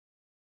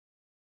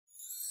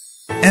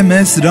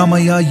MS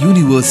Ramaiah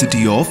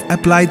University of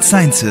Applied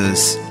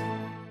Sciences.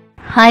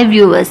 Hi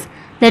viewers,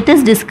 let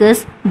us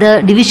discuss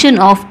the division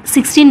of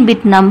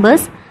 16-bit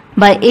numbers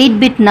by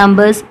 8-bit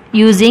numbers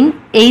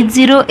using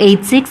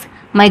 8086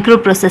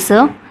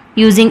 microprocessor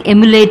using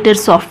emulator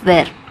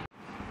software.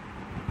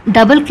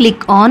 Double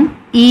click on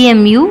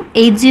EMU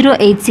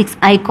 8086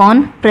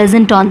 icon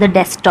present on the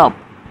desktop.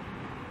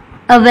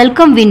 A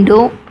welcome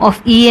window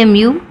of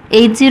EMU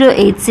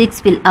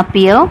 8086 will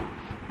appear,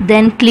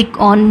 then click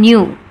on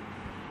New.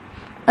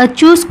 A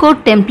choose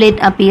code template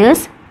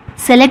appears,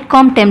 select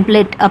COM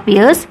template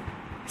appears,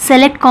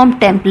 select COM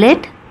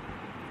template,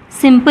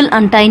 simple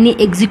and tiny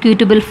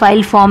executable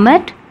file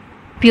format,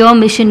 pure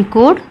machine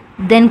code,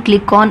 then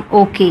click on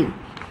OK.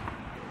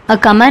 A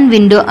command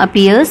window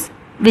appears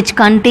which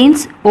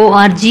contains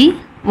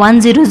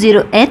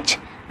org100h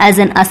as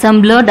an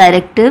assembler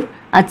directive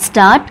at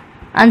start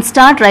and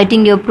start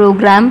writing your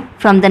program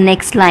from the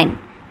next line.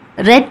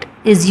 Ret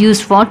is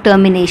used for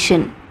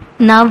termination.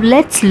 Now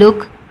let's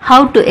look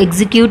how to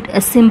execute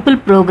a simple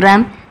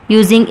program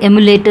using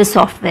emulator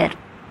software.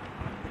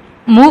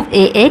 Move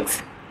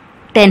AX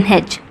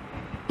 10H.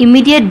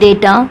 Immediate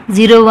data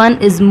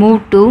 01 is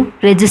moved to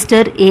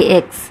register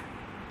AX.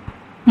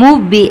 Move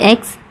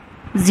BX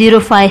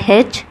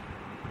 05H.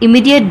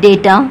 Immediate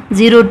data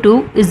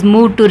 02 is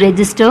moved to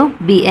register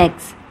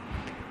BX.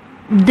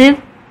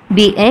 Div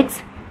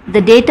BX.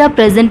 The data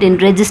present in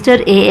register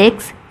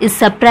AX is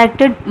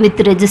subtracted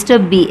with register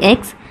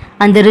BX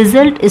and the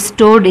result is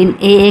stored in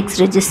AX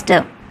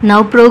register.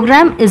 Now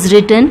program is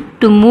written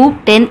to move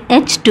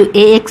 10H to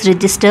AX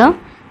register,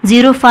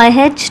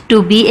 05H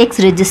to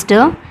BX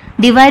register.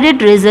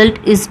 Divided result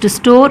is to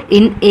store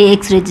in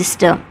AX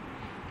register.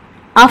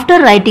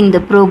 After writing the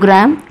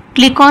program,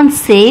 click on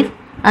Save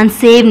and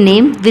save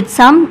name with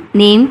some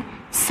name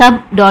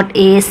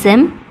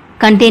sub.asm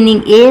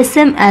containing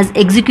ASM as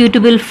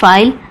executable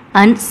file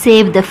and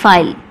save the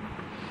file.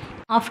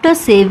 After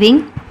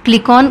saving,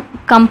 click on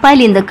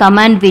Compile in the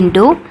command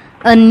window.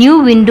 A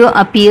new window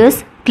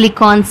appears.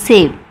 Click on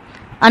Save.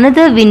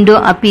 Another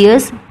window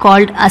appears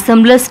called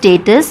Assembler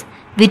Status,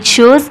 which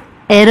shows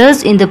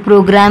errors in the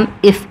program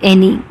if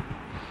any.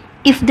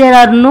 If there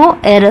are no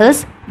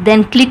errors,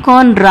 then click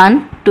on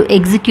Run to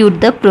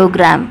execute the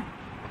program.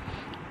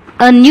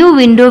 A new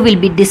window will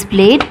be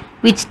displayed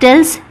which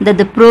tells that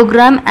the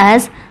program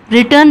has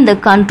returned the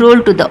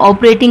control to the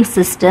operating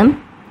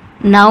system.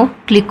 Now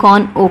click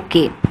on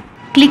OK.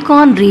 Click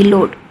on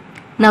Reload.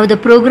 Now the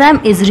program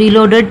is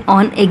reloaded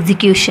on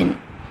execution.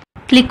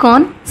 Click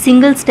on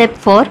Single Step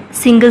for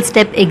single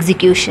step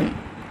execution.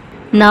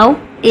 Now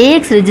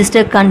AX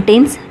register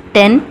contains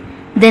 10,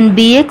 then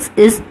BX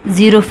is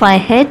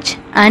 05H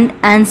and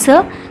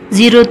answer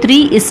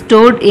 03 is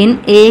stored in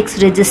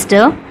AX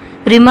register.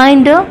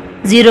 Reminder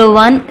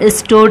 01 is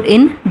stored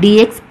in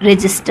DX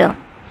register.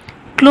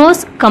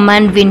 Close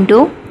command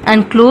window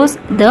and close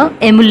the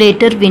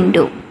emulator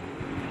window.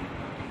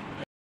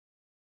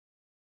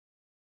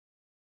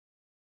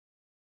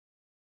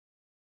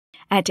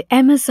 At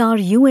MSR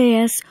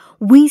UAS,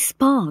 we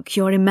spark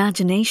your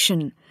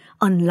imagination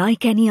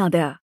unlike any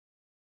other.